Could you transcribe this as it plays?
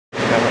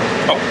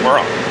Oh, we're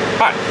on.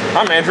 Hi,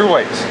 I'm Andrew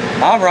Waits.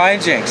 I'm Ryan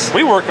Jenks.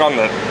 We work on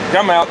the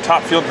Gumout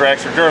Top Field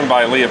Dragster driven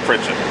by Leah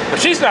Pritchett. But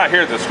she's not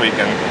here this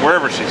weekend,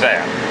 wherever she's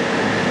at.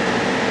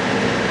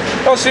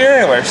 Don't see her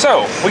anywhere.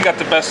 So, we got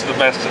the best of the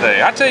best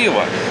today. I tell you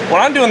what,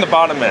 when I'm doing the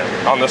bottom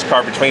end on this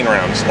car between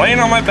rounds, laying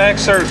on my back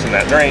servicing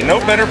that, there ain't no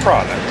better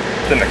product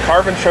than the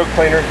carbon choke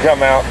cleaner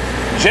Gumout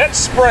Jet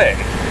Spray.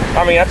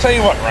 I mean, I tell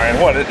you what,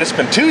 Ryan, it's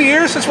been 2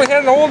 years since we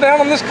had an oil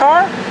down on this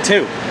car?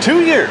 2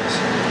 years.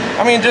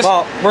 I mean, just...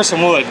 Well, where's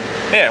some wood?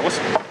 Yeah,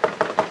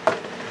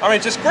 I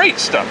mean, just great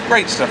stuff,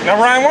 great stuff. Now,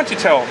 Ryan, why don't you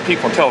tell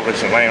people in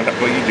television land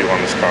what you do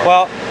on this car?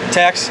 Well,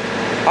 Tex,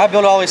 I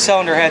build all these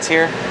cylinder heads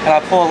here, and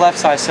I pull a left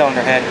side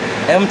cylinder head.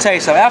 And let me tell you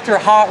something, after a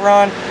hot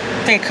run,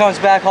 I think it comes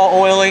back all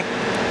oily,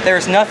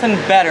 there's nothing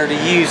better to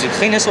use to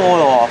clean this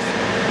oil off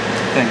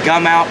than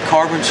Gumout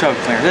Carbon Choke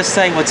Cleaner. This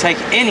thing will take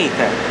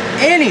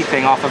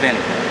anything off of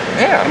anything.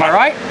 Yeah. Am I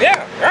right?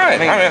 Yeah,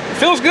 right. I mean, it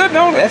feels good,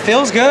 don't it? It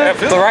feels good. Yeah, it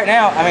feels but right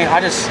now, I mean,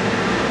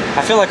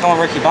 I feel like I'm on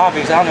Ricky Bobby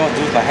because I don't know what to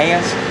do with my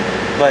hands.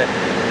 But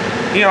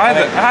you know, I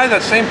had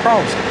that same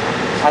problem.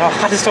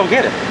 I just don't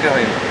get it.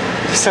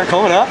 You start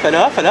going up and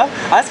up and up.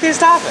 I just can't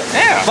stop it.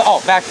 Yeah. But,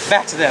 oh, back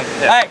to them.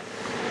 Yeah. Hey,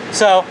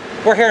 so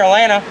we're here in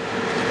Atlanta.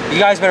 You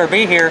guys better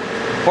be here.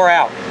 We're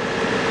out.